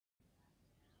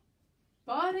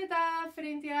Bore da,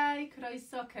 ffrindiau,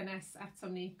 croeso cynnes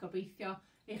atom ni, gobeithio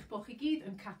eich bod chi gyd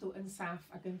yn cadw yn saff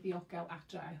ac yn ddiogel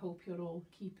adra. I hope you're all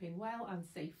keeping well and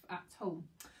safe at home.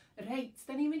 Reit,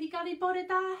 da ni'n mynd i gael ei bore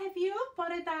da heddiw,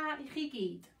 bore da i chi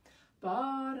gyd.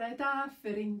 Bore da,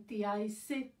 ffrindiau,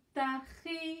 sut da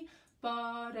chi?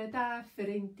 Bore da,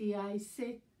 ffrindiau,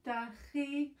 sut da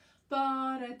chi?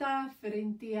 Bore da,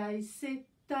 ffrindiau, sut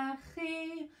da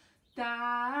chi?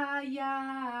 Da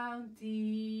iawn,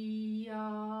 diolch.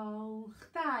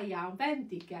 Da iawn,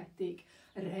 bendigedig.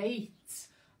 Reit,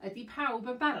 ydy pawb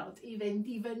yn barod i fynd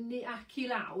i fyny ac i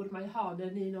lawr? Mae hon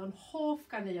yn un o'n hoff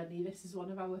ganeuon ni. This is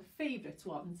one of our favourite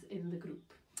ones in the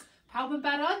group. Pawb yn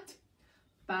barod?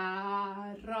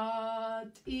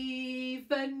 Barod i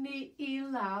fyny i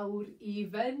lawr, i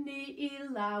fyny i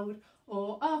lawr,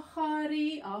 o ochr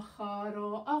i ochr,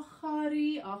 o ochr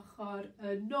i ochr,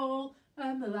 yn ôl,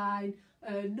 ymlaen,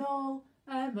 yn ôl,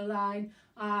 ymlaen,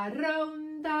 a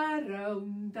rownd a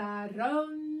rownd a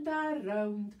rownd a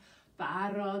rownd,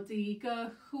 barod i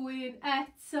gychwyn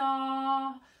eto.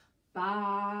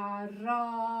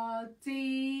 Barod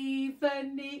i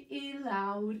fyny i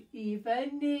lawr, i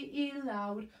fyny i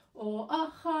lawr, o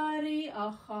ochr i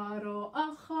ochr, o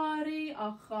ochr i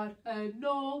ochr, yn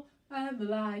ôl,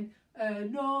 ymlaen,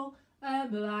 yn ôl,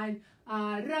 ymlaen,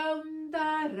 a rownd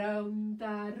a rownd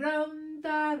a rownd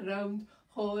a rownd,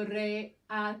 hwre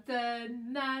a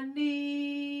dyna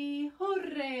ni,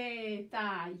 hwre,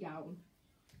 da iawn.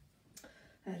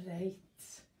 Reit.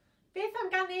 Beth am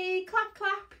ganu clap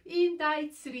clap, 1, 2,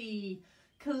 3,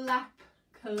 clap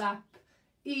clap,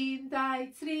 1,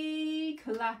 2, 3,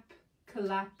 clap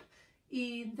clap,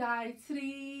 1, 2,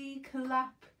 3,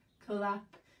 clap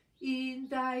clap, 1,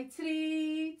 2,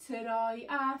 3, troi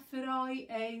a throi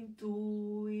ein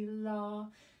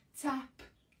dwylo, tap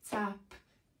tap,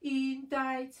 1,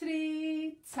 2,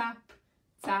 3, tap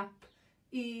tap,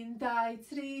 1, 2,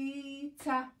 3,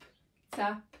 tap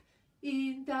tap,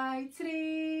 1, 2,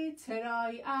 3,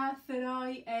 troi a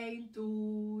throi ein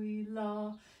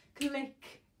dwylo,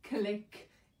 clic, clic,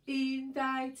 1,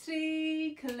 2,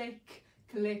 3, clic,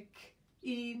 clic,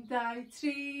 1, 2,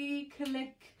 3,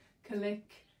 clic,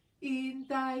 clic, 1,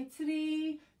 2,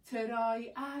 3, troi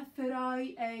a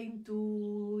throi ein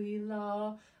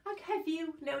dwylo. Ac heddiw,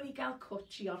 newn ni gael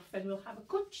cwtch i orffen. We'll have a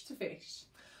cwtch to finish.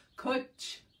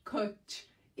 Cwtch, cwtch,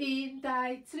 1,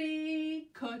 2, 3,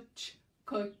 cwtch,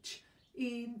 cwtch,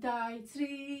 1, 2,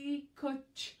 3,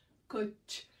 cwtch,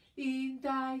 cwtch, 1,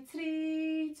 2,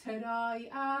 3, troi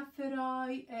a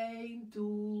throi ein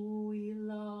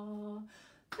dwylo.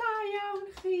 Da iawn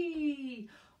chi!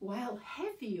 Wel,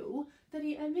 heddiw, da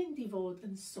ni yn mynd i fod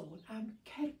yn sôn am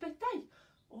cerbydau,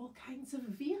 all kinds of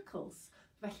vehicles.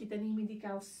 Felly, da ni'n mynd i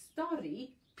gael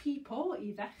stori, pipo i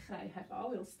ddechrau hefo.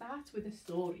 We'll start with a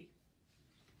story.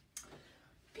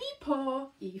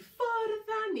 Pipo i ffwrdd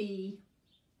â ni.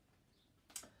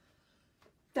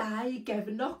 Dau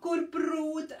gefnogwr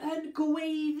brwd yn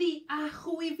gweiddi a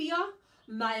chwifio.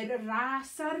 Mae'r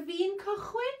ras ar fin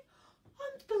cychwyn,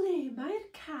 ond ble mae'r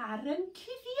car yn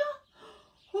cuddio?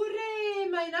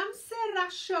 Hwre, mae'n amser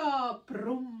rasio,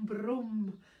 brwm,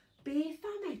 brwm. Beth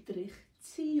am edrych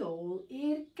tu ôl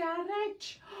i'r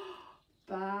garej?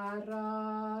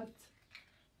 Barod.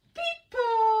 Pipo!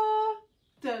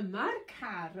 Dyma'r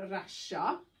car rasio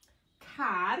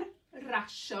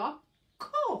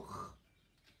coch.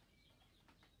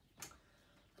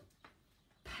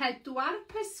 4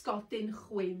 pysgodyn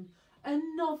chwym yn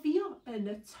nofio yn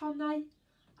y tonnau,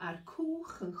 a'r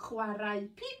cwch yn chwarae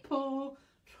pipo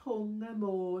rhwng y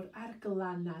môr a'r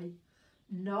glannau.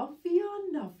 Nofio,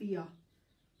 nofio,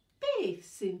 beth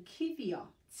sy'n cuddio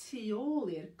tu ôl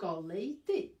i'r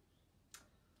goleudy?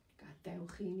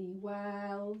 Gadewch i ni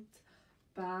weld.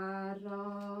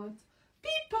 Barod.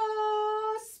 Pipo!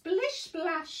 Splish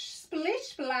splash, splish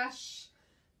splash.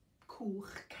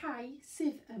 Cwch Cai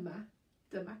sydd yma.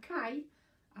 Dyma Cai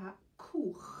a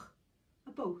cwch,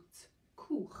 y boat,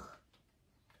 cwch.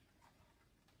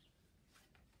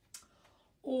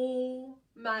 O,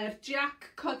 mae'r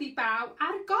Jack codi baw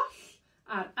ar goll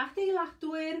a'r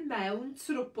adeiladwyr mewn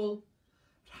trwbl.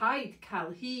 Rhaid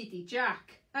cael hyd i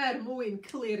Jack mwyn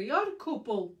clirio'r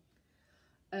cwbl.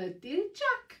 Ydy'r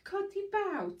Jack codi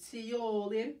baw tu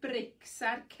ôl i'r brics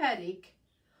a'r cerrig?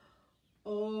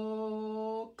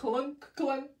 O, clunk,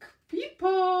 clunk,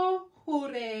 pipo,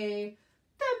 hwre,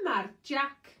 dyma'r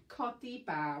Jack codi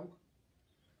baw.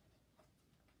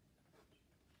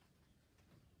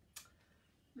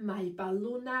 Mae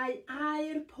balwnau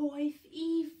aer poeth i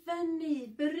fyny,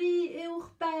 bry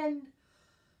uwch ben.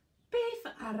 Beth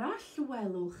arall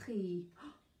welwch chi?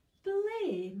 Ble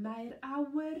mae'r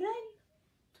awyren?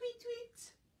 Tweet, tweet.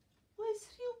 Oes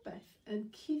yn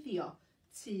cuddio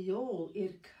tu ôl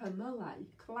i'r cymylau,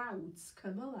 clouds,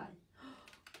 cymylau.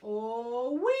 O,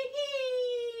 wihi!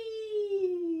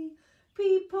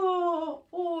 Pipo,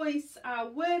 oes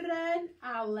awyren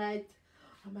aled.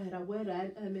 A mae'r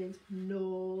awyren yn mynd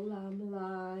nôl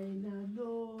amlaen, a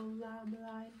nôl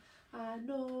amlaen, a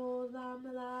nôl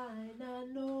amlaen, a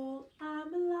nôl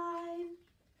amlaen.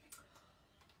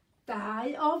 Dau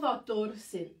ofodwr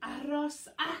sy'n aros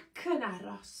ac yn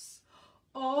aros.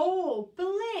 O,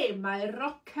 ble mae'r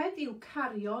roced i'w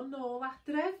cario nôl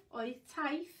adref o'i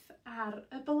taith ar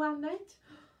y blaned?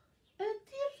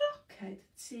 Ydy'r roced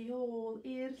tu ôl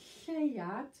i'r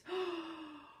lleuad?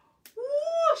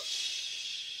 Whoosh!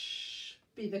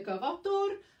 Bydd y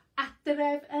gofodwr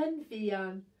adref yn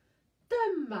fuan.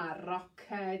 Dyma'r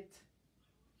roced.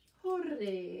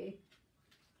 Hwrê!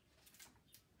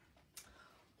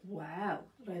 Wel,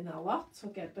 roedd yna lot o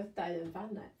gerbydau yn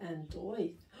fanna yn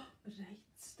doedd.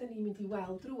 Reit, dyn ni'n mynd i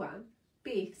weld rwan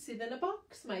beth sydd yn y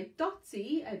bocs. Mae Dotty,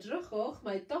 edrychwch,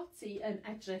 mae Dotty yn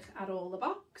edrych ar ôl y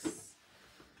bocs.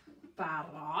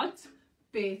 Barod,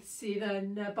 beth sydd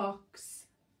yn y bocs?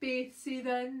 Beth sydd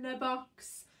yn y bocs?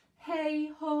 Hei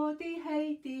ho di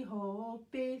ho,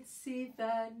 beth sydd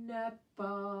yn y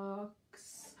bocs?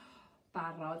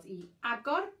 Barod i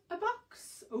agor y bocs.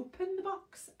 Open the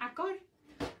box, agor.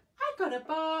 Agor y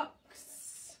bocs.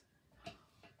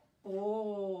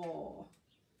 O,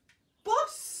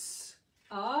 bws!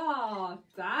 O,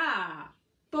 da!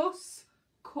 Bws,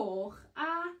 coch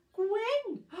a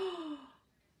gwyn.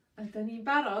 Ydyn ni'n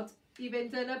barod i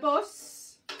fynd yn y bws?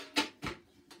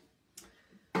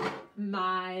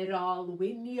 Mae'r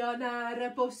olwynion ar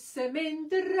y bws yn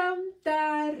mynd rownd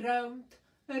a rownd,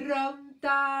 rownd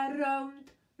a rownd,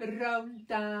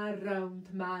 rownd a rownd.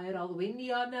 Mae'r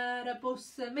olwynion ar y bws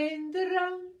yn mynd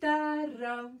rownd a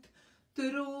rownd,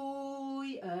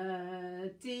 drwy y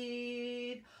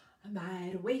dydd.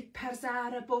 Mae'r weipers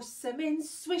ar y bws yn mynd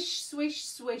swish, swish,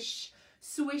 swish,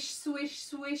 swish, swish,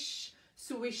 swish,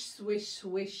 swish, swish,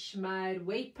 swish. Mae'r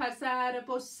weipers ar y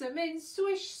bws yn mynd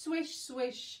swish, swish,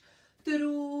 swish,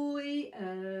 drwy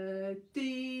y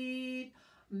dydd.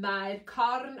 Mae'r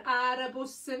corn ar y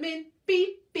bws yn mynd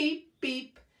beep, beep,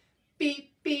 beep, beep,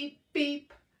 beep, beep,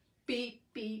 beep,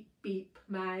 beep, beep.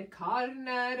 Mae'r corn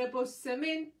ar y bws yn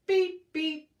mynd beep,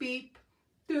 beep, beep,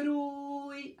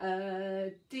 drwy y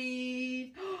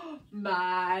dydd.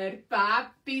 Mae'r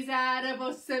babis ar y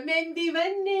bws yn mynd i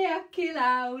fyny ac i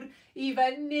lawr, i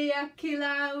fyny ac i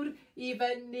lawr, i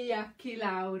fyny ac i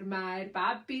lawr. Mae'r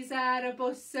babis ar y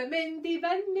bws yn mynd i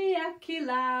fyny ac i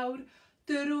lawr,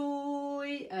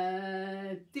 drwy y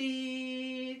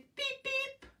dydd. Bip,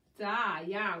 bip! Da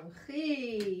iawn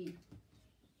chi!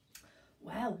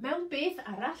 Wel, mewn beth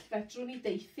arall fedrwn ni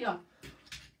deithio.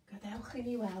 Gadewch i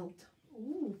ni weld.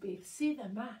 Beth sydd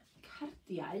yma?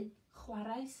 Cardiau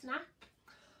chwarae snap.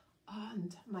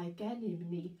 Ond mae gennym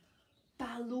ni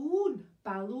balŵn.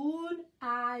 Balŵn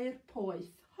a'r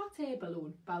poeth. Hot air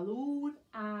balŵn. Balŵn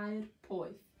a'r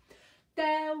poeth.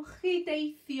 Dewch i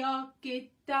deithio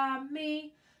gyda mi,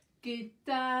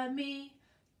 gyda mi,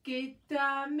 gyda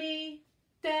mi.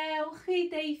 Dewch i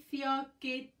deithio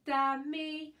gyda mi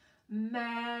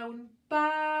mewn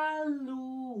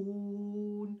balŵn.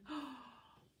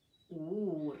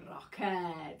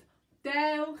 Roced.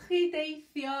 Dewch i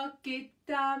deithio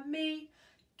gyda mi,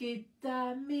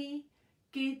 gyda mi,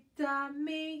 gyda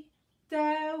mi.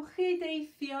 Dewch i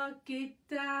deithio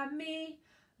gyda mi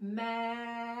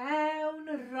mewn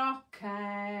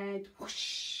roced.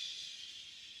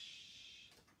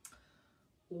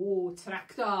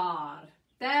 Tractor.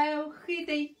 Dewch i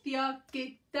deithio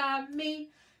gyda mi,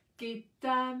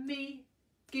 gyda mi,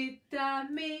 gyda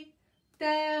mi.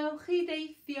 Dewch i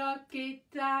deithio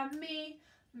gyda mi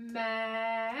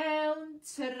mewn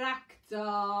tractor.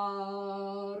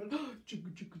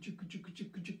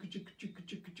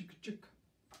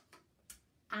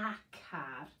 A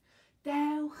car.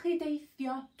 Dewch i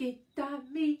deithio gyda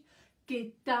mi,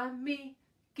 gyda mi,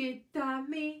 gyda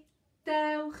mi.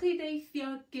 Dewch i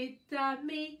deithio gyda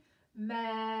mi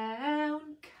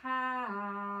mewn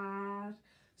car.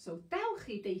 So, dewch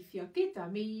i deithio gyda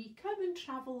mi, come and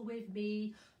travel with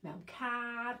me, mewn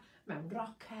car, mewn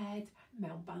roced,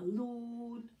 mewn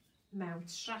balŵn, mewn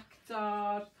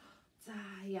tractor. Da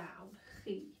iawn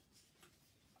chi.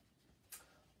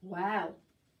 Wel,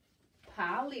 pa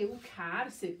liw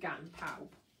car sydd gan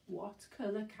pawb? What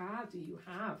colour car do you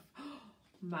have?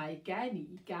 Mae gen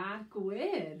i gar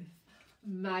gwyrdd.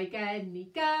 Mae gen i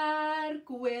gar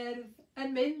gwyrdd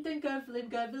yn mynd yn gyflym,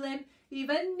 gyflym, i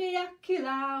fyny ac i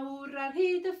lawr ar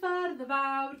hyd y ffordd y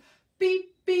fawr.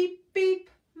 Bip, bip, bip,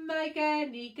 mae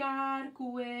gen i gar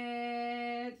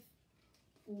gwyrdd.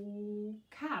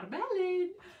 Car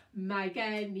melyn. Mae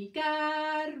gen I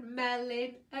gar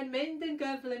melyn yn mynd yn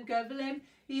gyflym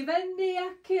I fyny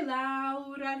ac I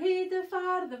lawr ar hyd y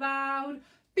ffordd y fawr.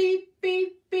 Bip,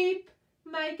 bip, bip,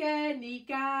 mae gen I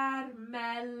gar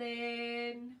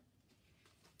melyn.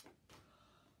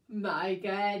 Mae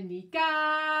gen I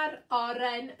gar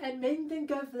oren yn mynd yn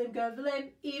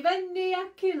gyflym I fyny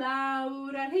ac I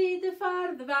lawr ar hyd y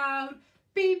ffordd y fawr.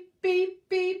 Bip, bip,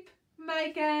 bip,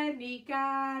 mae gen I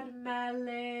gar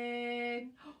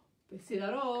melyn. Beth sydd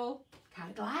ar ôl?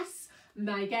 Car glas.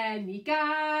 Mae gen I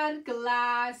gar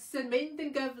glas yn mynd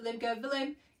yn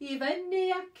gyflym I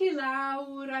fyny ac I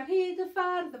lawr ar hyd y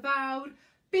ffordd y fawr.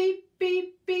 Bip,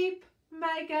 bip, bip,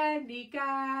 mae gen I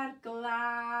gar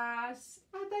glas.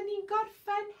 A da ni'n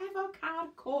gorffen hefo car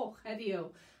coch heddiw.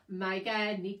 Mae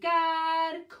gen I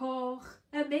gar coch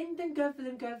yn mynd yn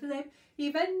gyflym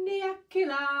I fyny ac I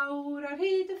lawr ar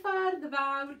hyd y ffordd y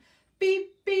fawr.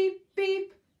 Bip, bip, bip,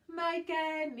 mae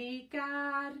gen I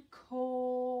gar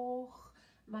coch.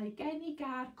 Mae gen I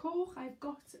gar coch. I've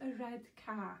got a red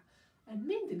car. Yn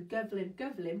mynd yn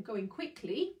gyflym, going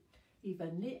quickly, I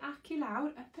fyny ac I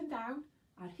lawr, up and down,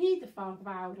 ar hyd y ffordd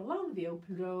fawr, along the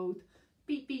open road.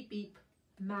 Beep, beep, beep,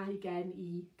 mae gen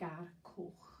I gar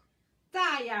coch.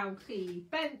 Da iawn chi,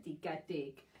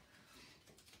 bendigedig.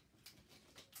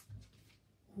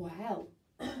 Wel,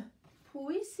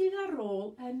 pwy sydd ar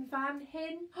ôl yn fan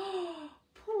hyn?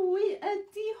 Pwy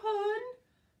ydy hwn?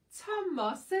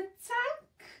 Thomas y tanc.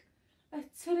 Y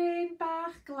trên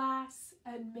bach glas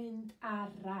yn mynd ar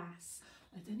ras.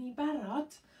 Ydyn ni'n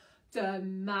barod?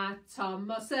 Dyma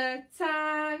Thomas y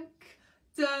tanc.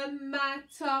 Dyma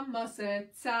Thomas y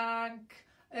tanc.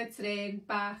 Y trên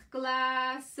bach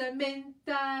glas yn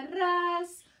mynd ar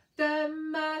ras.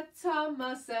 Dyma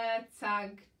Thomas y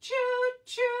tanc. Choo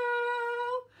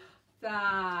choo!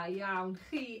 Da iawn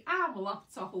chi, am lot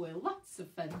o hwyl, lots of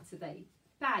fun today.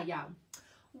 Da iawn.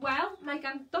 Wel, mae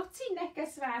gan Dotty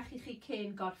neges fach I chi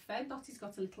cyn gorffen. Dotty's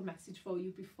got a little message for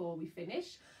you before we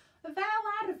finish.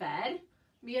 Fel arfer,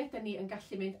 mi ydyn ni yn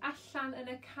gallu mynd allan yn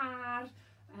y car,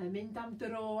 mynd am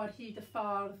dro ar hyd y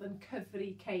ffordd yn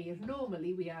cyfri ceir.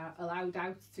 Normally we are allowed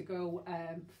out to go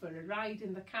for a ride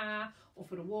in the car or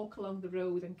for a walk along the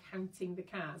road and counting the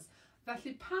cars.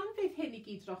 Felly pan fydd hyn I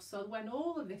gyd drosodd, when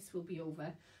all of this will be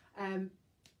over,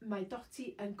 mae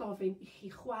Dotty yn gofyn I chi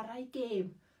chwarae gêm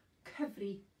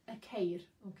cyfri y ceir.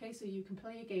 Okay, so you can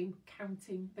play a game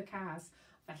counting the cars.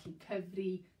 Felly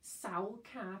cyfri sawl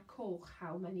car coch,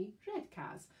 how many red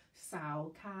cars? Sawl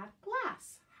car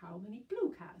glas, how many blue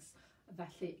cars?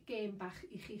 Felly gêm bach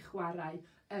I chi chwarae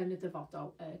yn y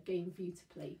dyfodol, a game for you to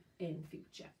play in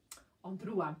future. Ond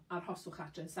rwan, arhoswch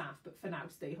adre'n saff, but for now,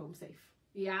 stay home safe.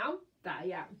 Iawn? Da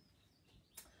iawn.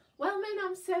 Wel, mae'n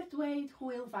amser dweud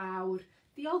hwyl fawr.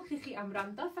 Diolch I chi am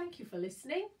wrando. Thank you for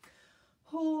listening.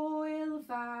 Hwyl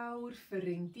fawr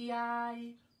ffrindiau.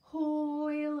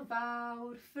 Hwyl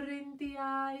fawr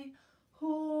ffrindiau.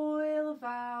 Hwyl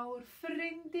fawr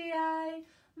ffrindiau.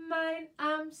 Mae'n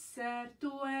amser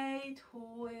dweud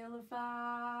hwyl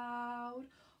fawr.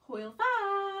 Hwyl fawr.